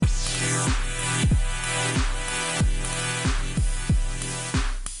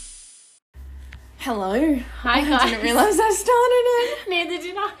Hello. Hi, guys. I didn't realise I started it. Neither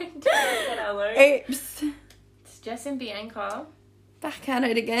did I. Hello. Oops. It's Jess and Bianca. Back at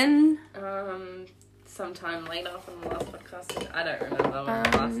it again. Sometime later from the last podcast. I don't remember when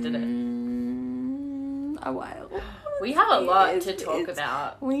we last did it. A while. We have a lot to talk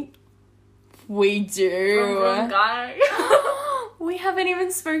about. We do. Vroom, go. We haven't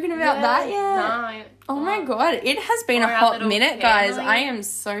even spoken about that yet. No. Oh my god, it has been a hot minute, guys. I am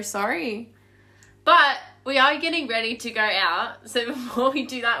so sorry. But we are getting ready to go out. So before we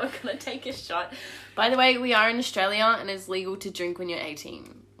do that, we're going to take a shot. By the way, we are in Australia and it's legal to drink when you're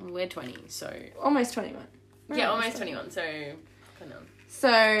 18. We're 20, so... Almost 21. Yeah, almost 21, so... Kind of.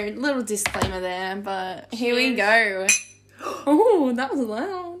 So, little disclaimer there, but here we go. Oh, that was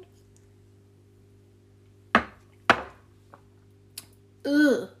loud.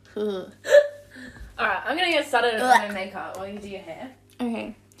 Ugh. Alright, I'm going to get started on my makeup while you do your hair.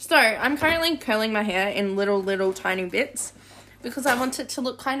 Okay. So, I'm currently curling my hair in little tiny bits because I want it to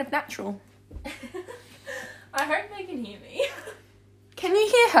look kind of natural. I hope they can hear me. Can you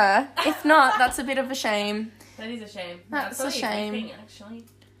hear her? If not, that's a bit of a shame. That is a shame. That's a shame. Thing, actually.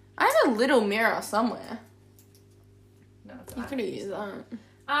 I have a little mirror somewhere. No, it's You could have used that.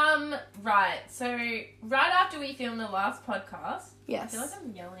 Right. So, right after we filmed the last podcast... Yes. I feel like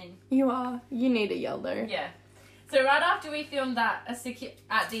I'm yelling. You are. You need to yell though. Yeah. So, right after we filmed that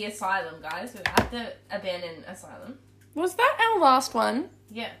at the asylum, guys, we were at the abandoned asylum. Was that our last one?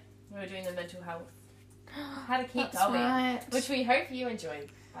 Yeah. We were doing the mental health. How to keep That's going. right. Which we hope you enjoyed,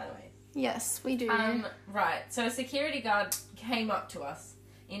 by the way. Yes, we do. Right. So, a security guard came up to us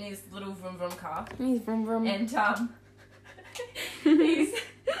in his little vroom vroom car. He's vroom vroom. And, he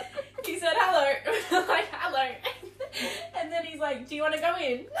said, hello. We're like, hello. And then he's like, do you want to go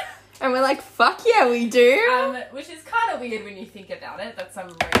in? And we're like, fuck yeah, we do. Which is kind of weird when you think about it. That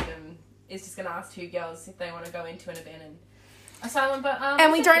some random is just going to ask two girls if they want to go into an abandoned asylum. But,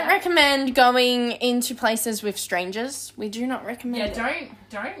 and we don't recommend going into places with strangers. We do not recommend it. Yeah,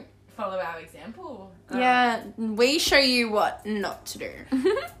 don't follow our example. Yeah, we show you what not to do.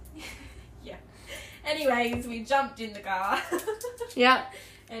 Yeah. Anyways, we jumped in the car. Yeah.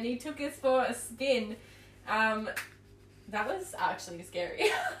 And he took us for a spin. That was actually scary.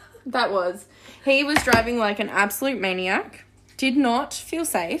 That was. He was driving like an absolute maniac. Did not feel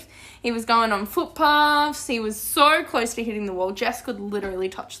safe. He was going on footpaths. He was so close to hitting the wall. Jess could literally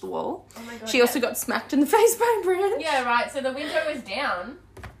touch the wall. Oh my God, she also got smacked in the face by a branch. Yeah, right. So the window was down.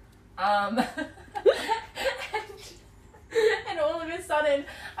 And all of a sudden,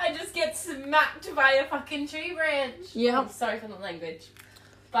 I just get smacked by a fucking tree branch. Yeah. Oh, sorry for the language.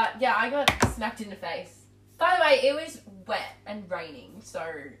 But yeah, I got smacked in the face. By the way, it was wet and raining, so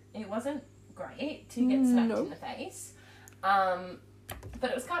it wasn't great to get smacked in the face. But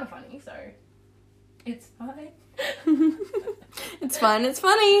it was kind of funny, so it's fine. It's fun, it's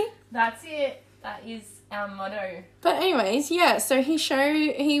funny. That's it. That is our motto. But anyways, yeah, so he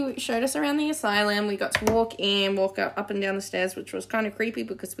showed us around the asylum. We got to walk up and down the stairs, which was kind of creepy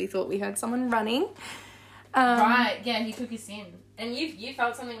because we thought we heard someone running. Right, yeah, he took us in. And you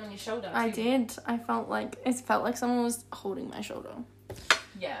felt something on your shoulder, too. I did. It felt like someone was holding my shoulder.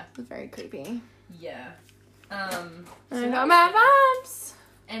 Yeah. It was very creepy. Yeah. I got my vibes.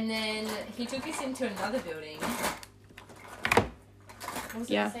 And then he took us into another building. Was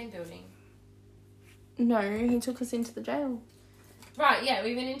it the same building? No, he took us into the jail. Right, yeah,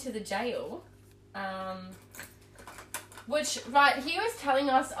 we went into the jail. He was telling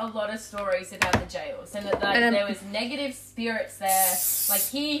us a lot of stories about the jails and that there was negative spirits there. Like,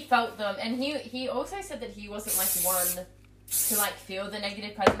 he felt them. And he also said that he wasn't, like, one to, like, feel the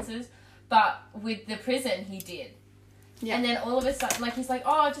negative presences. But with the prison, he did. Yeah. And then all of a sudden, like, he's like,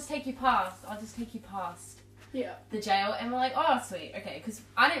 oh, I'll just take you past. Yeah. The jail. And we're like, oh, sweet. Okay, because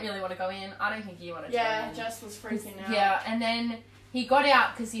I didn't really want to go in. I don't think you want to go in. Yeah, Jess was freaking out. Yeah, and then he got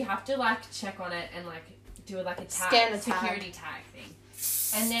out because you have to, like, check on it and, like, do, like, a security tag thing.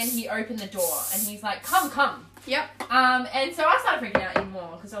 And then he opened the door and he's like, come. Yep. And so I started freaking out even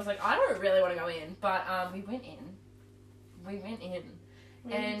more because I was like, I don't really want to go in. But we went in.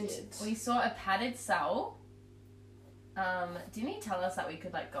 We saw a padded cell. Didn't he tell us that we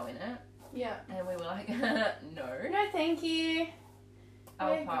could, like, go in it? Yeah. And we were like, no. No, thank you.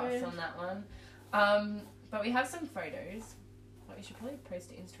 I'll pass on that one. But we have some photos. But we should probably post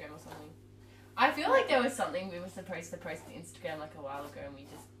to Instagram or something. I feel like there was something we were supposed to post to Instagram, like, a while ago and we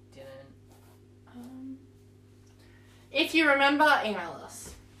just didn't. If you remember, email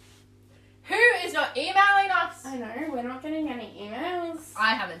us. Who is not emailing us? I know, we're not getting any emails.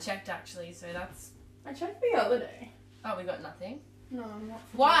 I haven't checked, actually, so that's... I checked the other day. Oh, we got nothing? No, I'm not.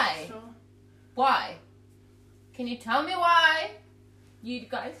 Why? Sure. Why? Can you tell me why you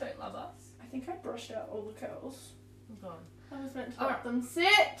guys don't love us? I think I brushed out all the curls. Oh god. I was meant to let them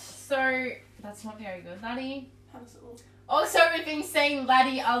sit. So, that's not very good, laddie. How does it look? Also, we've been saying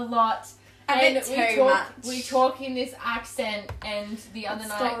laddie a lot. And we talk in this accent, and the other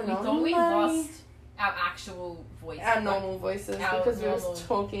night we thought we lost our actual voice. Our normal voices, because we were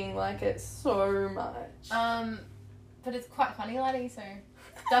talking like it so much. But it's quite funny, laddie, so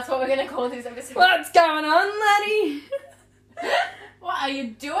that's what we're going to call this episode. What's going on, laddie? What are you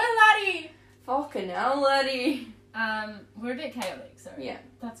doing, laddie? Fucking hell, laddie. We're a bit chaotic, so yeah,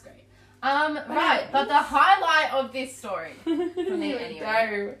 that's great. Right, but the highlight of this story for me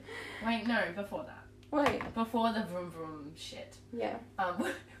anyway. Wait, no, before that. Wait. Before the vroom vroom shit. Yeah.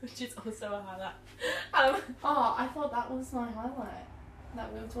 Which is also a highlight. Oh, I thought that was my highlight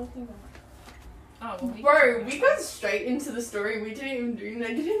that we were talking about. Oh, well, bro, we got straight into the story. We didn't even do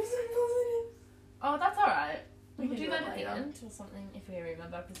negatives and positives. Oh, that's alright. We can do that at the later. end or something if we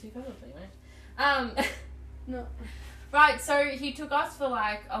remember, because we probably won't. No. Right, so he took us for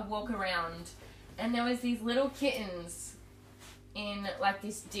like a walk around, and there was these little kittens in like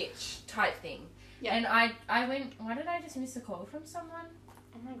this ditch type thing. Yeah. And I went, why did I just miss a call from someone?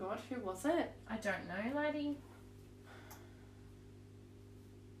 Oh my god, who was it? I don't know, lady.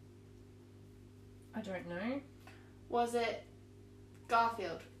 I don't know. Was it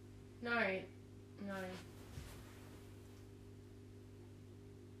Garfield? No.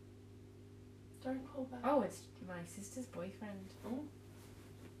 Don't call back. Oh, it's my sister's boyfriend. Oh.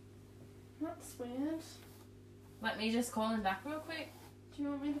 That's weird. Let me just call him back real quick. Do you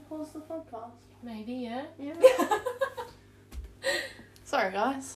want me to pause the podcast? Maybe, yeah. Yeah. Sorry, guys.